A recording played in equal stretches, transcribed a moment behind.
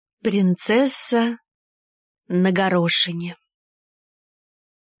Принцесса на горошине.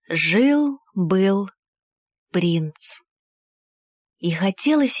 Жил-был принц. И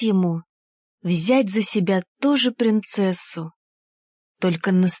хотелось ему взять за себя тоже принцессу,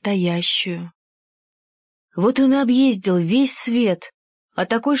 только настоящую. Вот он и объездил весь свет, а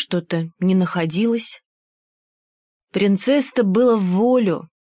такой что-то не находилось. Принцесс-то было в волю,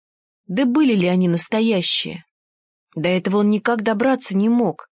 да были ли они настоящие? До этого он никак добраться не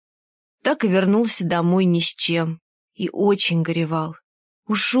мог. Так и вернулся домой ни с чем, и очень горевал.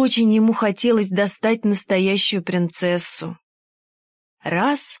 Уж очень ему хотелось достать настоящую принцессу.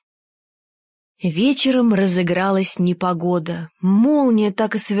 Раз вечером разыгралась непогода, молния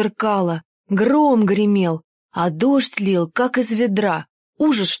так и сверкала, гром гремел, а дождь лил, как из ведра.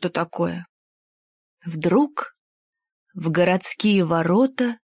 Ужас, что такое! Вдруг в городские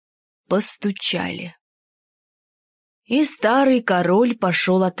ворота постучали. И старый король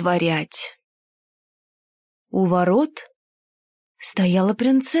пошел отворять. У ворот стояла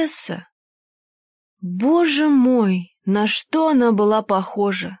принцесса. Боже мой, на что она была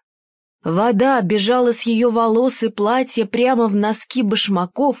похожа! Вода бежала с ее волос и платья прямо в носки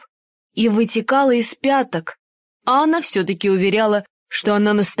башмаков и вытекала из пяток, а она все-таки уверяла, что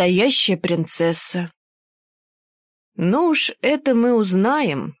она настоящая принцесса. «Ну уж это мы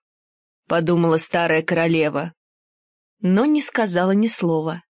узнаем», — подумала старая королева, но не сказала ни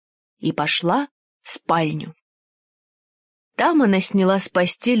слова и пошла в спальню. Там она сняла с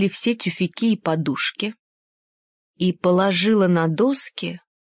постели все тюфяки и подушки и положила на доски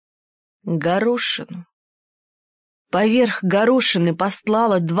горошину. Поверх горошины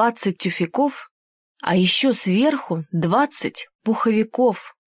постлала 20 тюфяков, а еще сверху 20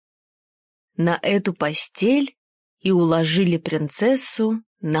 пуховиков. На эту постель и уложили принцессу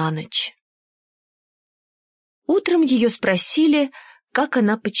на ночь. Утром ее спросили, как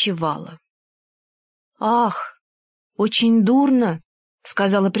она почивала. «Ах, очень дурно», —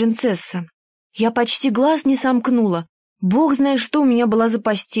 сказала принцесса. «Я почти глаз не сомкнула. Бог знает, что у меня была за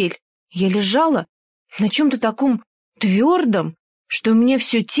постель. Я лежала на чем-то таком твердом, что у меня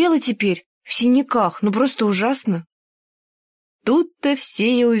все тело теперь в синяках. Ну, просто ужасно». Тут-то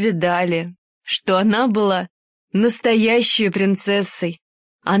все и увидали, что она была настоящей принцессой.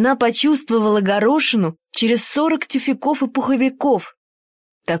 Она почувствовала горошину через 40 тюфяков и пуховиков.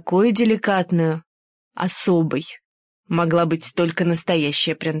 Такую деликатную, особой, могла быть только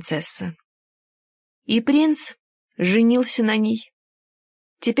настоящая принцесса. И принц женился на ней.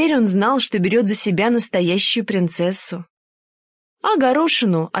 Теперь он знал, что берет за себя настоящую принцессу. А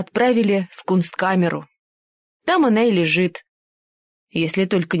горошину отправили в кунсткамеру. Там она и лежит, если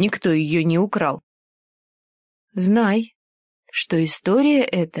только никто ее не украл. Знай, что история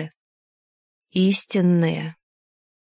эта истинная.